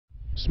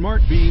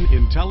SmartBeam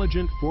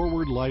Intelligent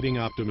Forward Lighting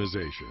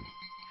Optimization.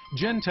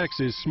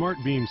 Gentex's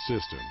SmartBeam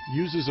system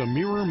uses a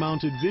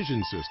mirror-mounted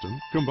vision system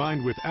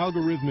combined with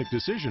algorithmic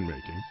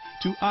decision-making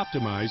to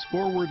optimize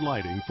forward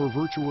lighting for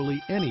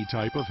virtually any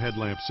type of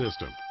headlamp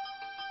system.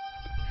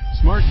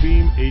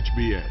 SmartBeam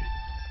HBA.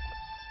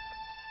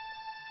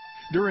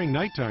 During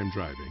nighttime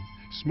driving,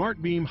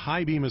 SmartBeam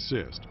High Beam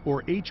Assist,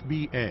 or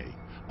HBA,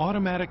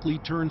 automatically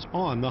turns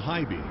on the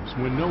high beams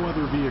when no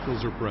other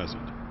vehicles are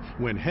present.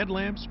 When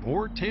headlamps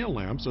or tail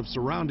lamps of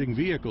surrounding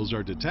vehicles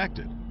are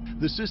detected,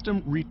 the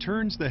system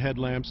returns the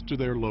headlamps to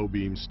their low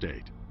beam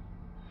state.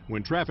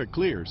 When traffic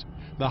clears,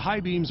 the high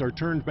beams are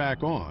turned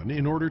back on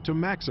in order to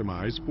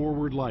maximize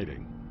forward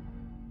lighting.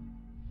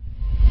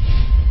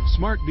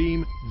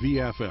 SmartBeam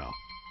VFL.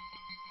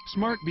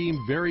 SmartBeam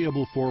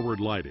Variable Forward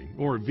Lighting,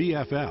 or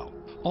VFL,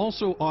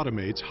 also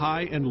automates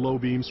high and low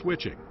beam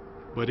switching.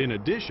 But in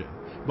addition,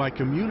 by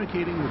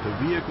communicating with the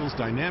vehicle's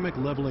dynamic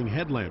leveling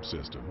headlamp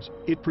systems,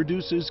 it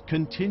produces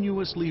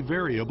continuously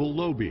variable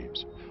low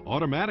beams,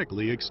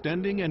 automatically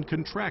extending and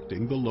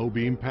contracting the low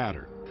beam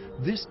pattern.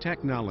 This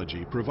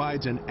technology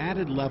provides an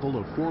added level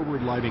of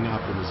forward lighting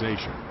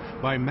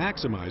optimization by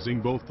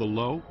maximizing both the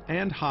low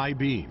and high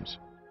beams.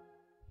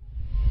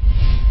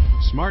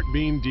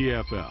 SmartBeam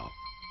DFL.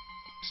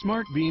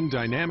 SmartBeam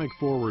Dynamic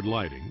Forward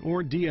Lighting,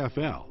 or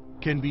DFL,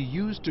 can be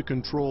used to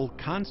control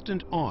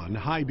constant-on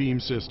high beam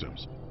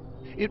systems.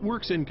 It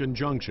works in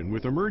conjunction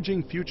with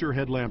emerging future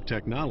headlamp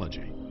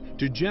technology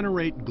to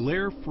generate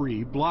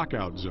glare-free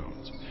blockout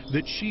zones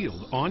that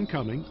shield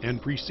oncoming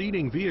and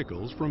preceding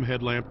vehicles from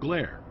headlamp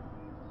glare.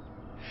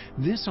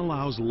 This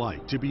allows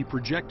light to be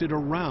projected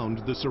around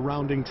the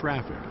surrounding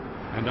traffic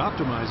and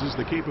optimizes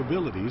the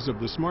capabilities of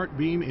the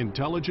SmartBeam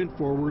Intelligent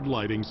Forward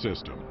Lighting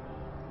System.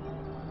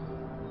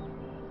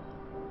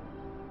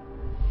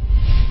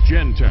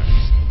 Gentex,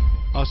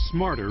 a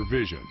smarter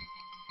vision.